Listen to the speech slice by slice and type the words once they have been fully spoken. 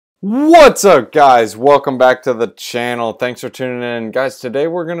What's up, guys? Welcome back to the channel. Thanks for tuning in. Guys, today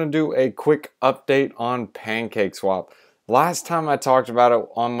we're going to do a quick update on PancakeSwap. Last time I talked about it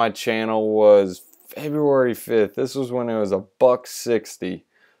on my channel was February 5th. This was when it was $1.60.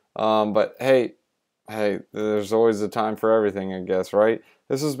 But hey, there's always a time for everything, I guess, right?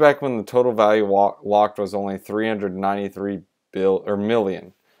 This was back when the total value locked was only 393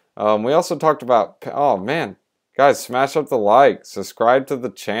 million. We also talked about, oh man, guys, smash up the like, subscribe to the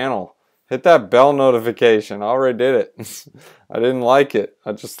channel, hit that bell notification. I already did it. I didn't like it.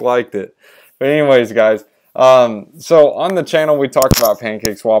 I just liked it. But anyways, guys, so on the channel we talked about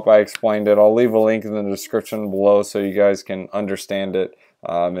PancakeSwap. I explained it. I'll leave a link in the description below so you guys can understand it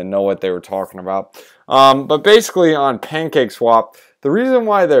and know what they were talking about. But basically on PancakeSwap, the reason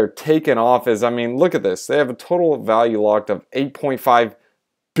why they're taking off is, I mean, look at this. They have a total value locked of 8.5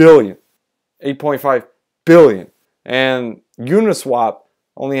 billion. 8.5 billion, and Uniswap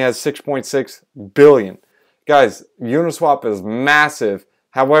only has 6.6 billion. Guys, Uniswap is massive.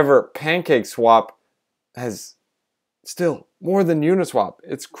 However, PancakeSwap has still more than Uniswap.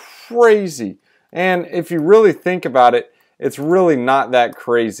 It's crazy. And if you really think about it, it's really not that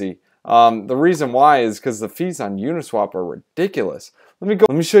crazy. The reason why is because the fees on Uniswap are ridiculous.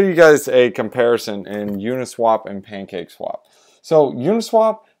 Let me show you guys a comparison in Uniswap and PancakeSwap. So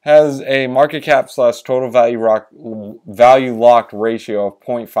Uniswap has a market cap / total value locked ratio of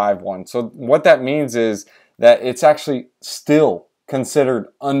 0.51. So what that means is that it's actually still considered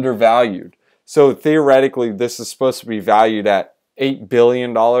undervalued. So theoretically, this is supposed to be valued at $8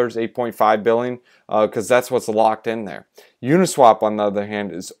 billion, 8.5 billion, because that's what's locked in there. Uniswap, on the other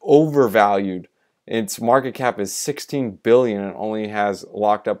hand, is overvalued. Its market cap is 16 billion and only has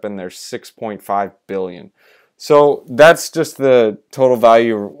locked up in there 6.5 billion. So that's just the total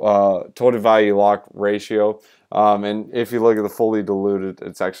value lock ratio. And if you look at the fully diluted,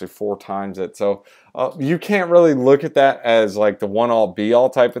 it's actually 4 times it. So you can't really look at that as like the one-all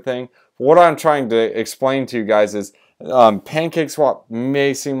be-all type of thing. What I'm trying to explain to you guys is PancakeSwap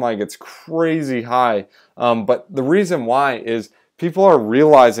may seem like it's crazy high, but the reason why is people are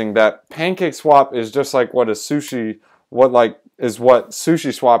realizing that PancakeSwap is just like what SushiSwap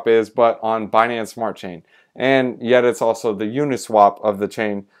is, but on Binance Smart Chain. And yet it's also the Uniswap of the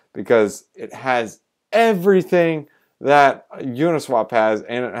chain because it has everything that Uniswap has,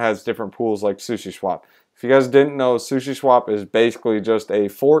 and it has different pools like SushiSwap. If you guys didn't know, SushiSwap is basically just a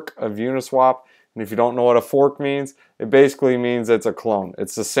fork of Uniswap. And if you don't know what a fork means, it basically means it's a clone.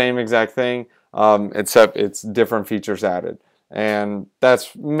 It's the same exact thing, except it's different features added. And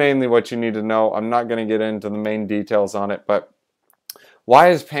that's mainly what you need to know. I'm not going to get into the main details on it, but why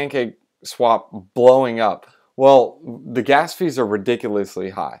is PancakeSwap blowing up? Well, the gas fees are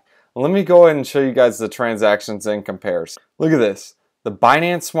ridiculously high. Let me go ahead and show you guys the transactions in comparison. Look at this. The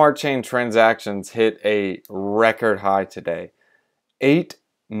Binance Smart Chain transactions hit a record high today. 8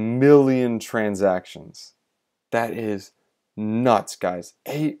 million transactions. That is nuts, guys.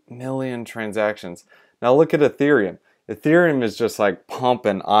 8 million transactions. Now look at Ethereum. Ethereum is just like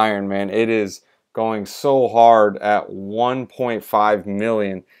pumping iron, man. It is going so hard at 1.5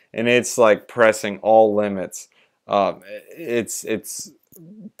 million, and it's like pressing all limits. It's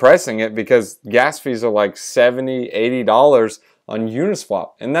pressing it because gas fees are like $70-$80 on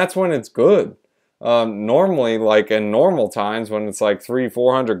Uniswap, and that's when it's good. Normally, like in normal times when it's like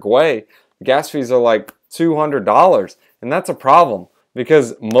 300-400 gwei, gas fees are like $200, and that's a problem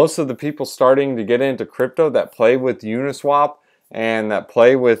because most of the people starting to get into crypto that play with Uniswap and that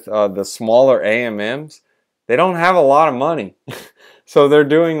play with the smaller AMMs, they don't have a lot of money. So they're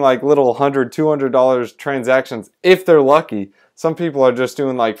doing like little $100, $200 transactions if they're lucky. Some people are just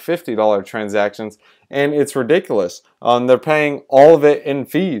doing like $50 transactions, and it's ridiculous. They're paying all of it in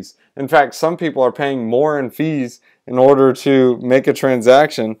fees. In fact, some people are paying more in fees in order to make a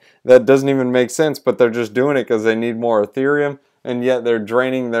transaction that doesn't even make sense, but they're just doing it because they need more Ethereum, and yet they're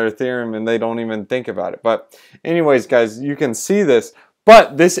draining their Ethereum and they don't even think about it. But anyways, guys, you can see this,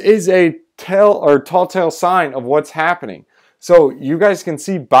 but this is a tall tale sign of what's happening. So you guys can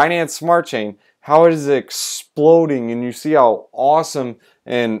see Binance Smart Chain, how it is exploding, and you see how awesome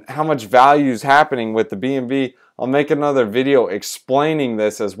and how much value is happening with the BNB. I'll make another video explaining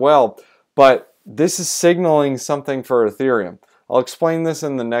this as well, but this is signaling something for Ethereum. I'll explain this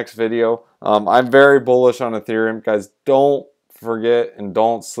in the next video. I'm very bullish on Ethereum. Guys, don't forget and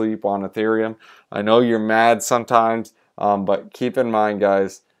don't sleep on Ethereum. I know you're mad sometimes, but keep in mind,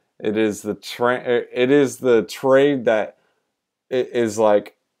 guys, it is the trade that it is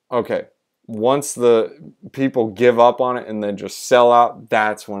like, okay, once the people give up on it and then just sell out,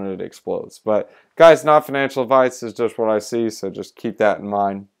 that's when it explodes. But guys, not financial advice, is just what I see, so just keep that in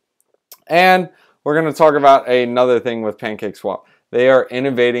mind. And we're going to talk about another thing with PancakeSwap. They are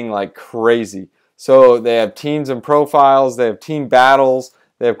innovating like crazy. So they have teams and profiles, they have team battles,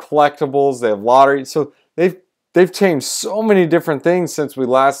 they have collectibles, they have lottery. So they've changed so many different things since we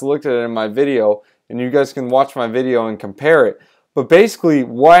last looked at it in my video, and you guys can watch my video and compare it. But basically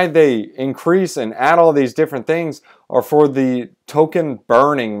why they increase and add all these different things are for the token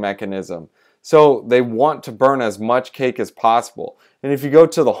burning mechanism. So they want to burn as much cake as possible. And if you go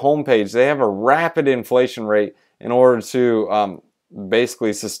to the home page, they have a rapid inflation rate in order to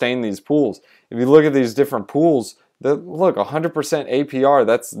basically sustain these pools. If you look at these different pools, look, 100%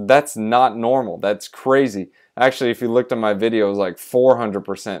 APR, that's not normal. That's crazy. Actually, if you looked at my video, it was like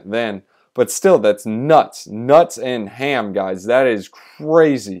 400% then. But still, that's nuts. Nuts and ham, guys. That is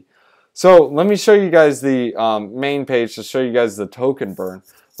crazy. So let me show you guys the main page to show you guys the token burn.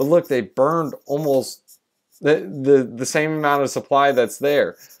 But look, they burned almost the same amount of supply that's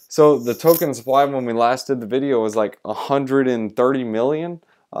there. So the token supply when we last did the video was like 130 million.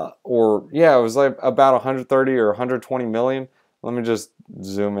 Or yeah, it was like about 130 or 120 million. Let me just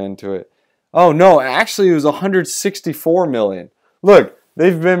zoom into it. Oh no, actually it was 164 million. Look,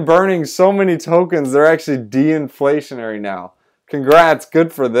 they've been burning so many tokens, they're actually de-inflationary now. Congrats,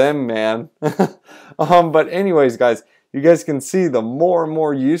 good for them, man. But anyways, guys, you guys can see the more and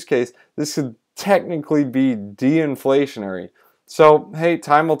more use case, this could technically be de-inflationary. So, hey,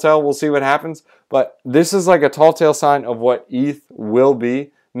 time will tell. We'll see what happens. But this is like a tall tale sign of what ETH will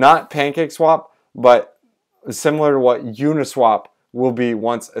be. Not PancakeSwap, but similar to what Uniswap will be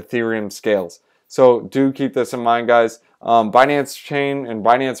once Ethereum scales. So do keep this in mind, guys. Binance Chain and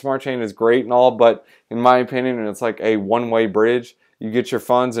Binance Smart Chain is great and all, but in my opinion, it's like a one-way bridge. You get your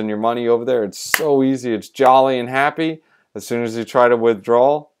funds and your money over there. It's so easy. It's jolly and happy. As soon as you try to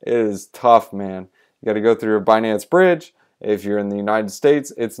withdraw, it is tough, man. You got to go through your Binance bridge. If you're in the United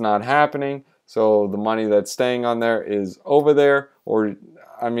States, it's not happening. So the money that's staying on there is over there. Or,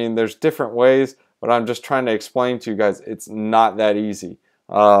 I mean, there's different ways, but I'm just trying to explain to you guys it's not that easy.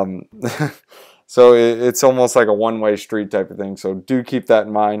 So it's almost like a one-way street type of thing. So do keep that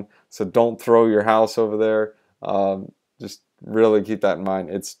in mind. So don't throw your house over there. Just really keep that in mind.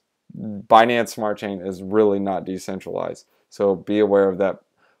 Binance Smart Chain is really not decentralized. So be aware of that.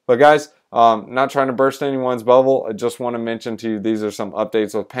 But guys, not trying to burst anyone's bubble. I just want to mention to you these are some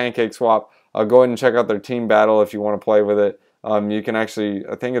updates with PancakeSwap. Go ahead and check out their team battle if you want to play with it. You can actually,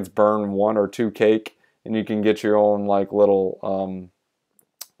 I think it's burn 1 or 2 cake, and you can get your own like little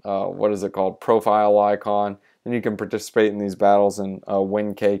what is it called, profile icon, and you can participate in these battles and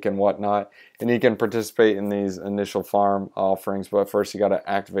win cake and whatnot, and you can participate in these initial farm offerings. But first you got to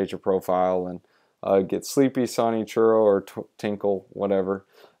activate your profile and get Sleepy, Sunny, Churro, or Tinkle, whatever.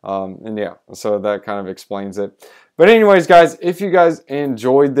 And yeah, so that kind of explains it. But anyways, guys, if you guys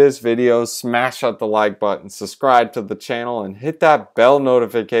enjoyed this video, smash out the like button, subscribe to the channel, and hit that bell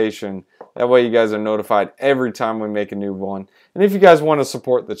notification. That way you guys are notified every time we make a new one. And if you guys want to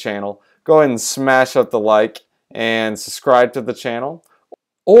support the channel, go ahead and smash up the like and subscribe to the channel.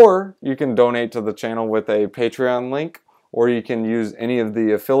 Or you can donate to the channel with a Patreon link, or you can use any of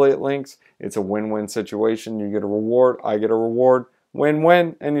the affiliate links. It's a win-win situation. You get a reward, I get a reward,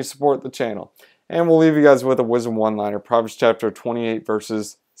 win-win, and you support the channel. And we'll leave you guys with a wisdom one-liner, Proverbs chapter 28,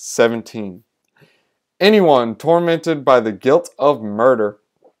 verses 17. Anyone tormented by the guilt of murder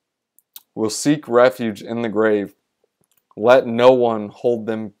will seek refuge in the grave. Let no one hold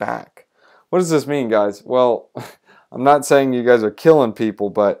them back. What does this mean, guys? Well, I'm not saying you guys are killing people,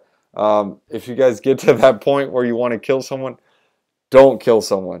 but if you guys get to that point where you want to kill someone, don't kill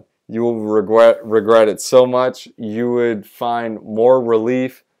someone. You will regret it so much. You would find more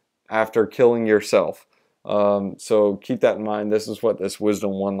relief after killing yourself. So keep that in mind. This is what this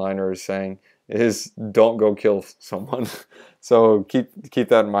wisdom one-liner is saying, is don't go kill someone. So keep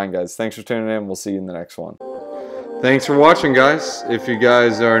that in mind, guys. Thanks for tuning in. We'll see you in the next one. Thanks for watching, guys. If you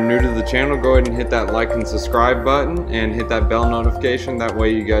guys are new to the channel, go ahead and hit that like and subscribe button and hit that bell notification. That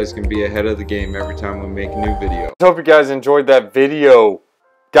way you guys can be ahead of the game every time we make a new video. I hope you guys enjoyed that video.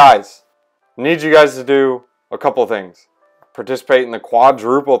 Guys, I need you guys to do a couple things. Participate in the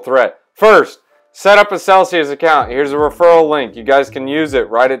quadruple threat. First, set up a Celsius account. Here's a referral link. You guys can use it.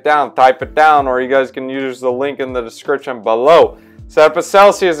 Write it down. Type it down. Or you guys can use the link in the description below. Set up a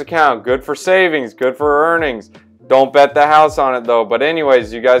Celsius account. Good for savings. Good for earnings. Don't bet the house on it though. But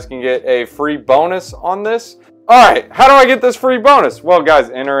anyways, you guys can get a free bonus on this. Alright, how do I get this free bonus? Well guys,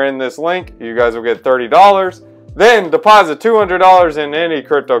 enter in this link. You guys will get $30. Then deposit $200 in any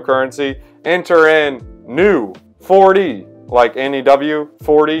cryptocurrency. Enter in new 40 like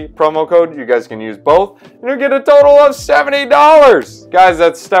NEW40 promo code. You guys can use both, and you'll get a total of $70. Guys,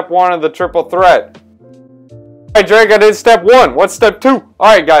 that's step 1 of the triple threat. Alright, Drake, I did step 1. What's step 2?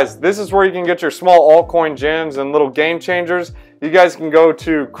 Alright, guys, this is where you can get your small altcoin gems and little game changers. You guys can go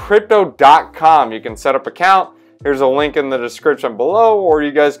to crypto.com. You can set up an account. Here's a link in the description below, or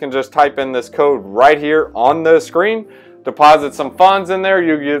you guys can just type in this code right here on the screen. Deposit some funds in there.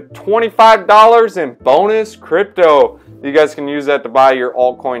 You get $25 in bonus crypto. You guys can use that to buy your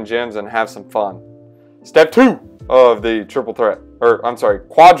altcoin gems and have some fun. Step 2 of the triple threat, or I'm sorry,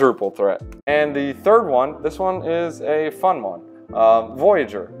 quadruple threat. And the third one, this one is a fun one,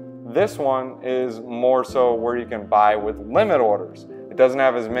 Voyager. This one is more so where you can buy with limit orders. It doesn't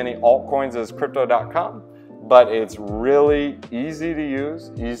have as many altcoins as crypto.com, but it's really easy to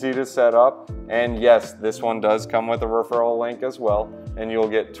use, easy to set up, and yes, this one does come with a referral link as well, and you'll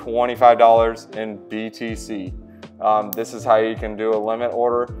get $25 in BTC. This is how you can do a limit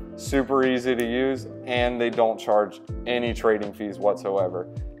order. Super easy to use, and they don't charge any trading fees whatsoever.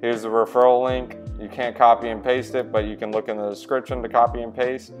 Here's the referral link. You can't copy and paste it, but you can look in the description to copy and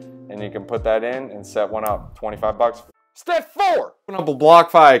paste, and you can put that in and set one up. 25 bucks. Step 4, open up a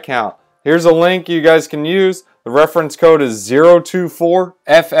BLOCKFI account. Here's a link you guys can use. The reference code is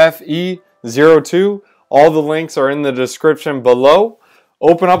 024FFE02. All the links are in the description below.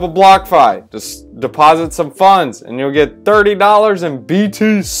 Open up a BLOCKFI, just deposit some funds, and you'll get $30 in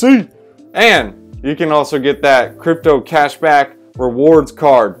BTC. And you can also get that crypto cashback rewards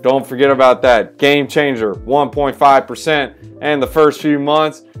card. Don't forget about that. Game changer, 1.5%. And the first few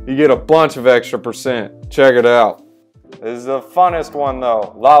months, you get a bunch of extra percent. Check it out. This is the funnest one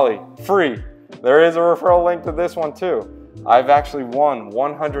though. Lolly, free. There is a referral link to this one too. I've actually won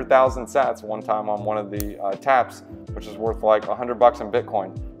 100,000 sats one time on one of the taps, which is worth like $100 in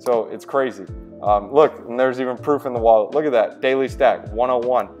Bitcoin. So it's crazy. Look, and there's even proof in the wallet. Look at that, daily stack,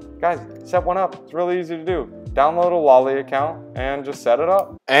 101. Guys, set one up. It's really easy to do. Download a Lolly account and just set it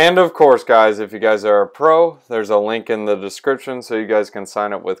up. And of course, guys, if you guys are a pro, there's a link in the description so you guys can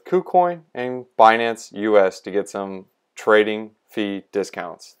sign up with KuCoin and Binance US to get some trading fee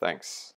discounts. Thanks.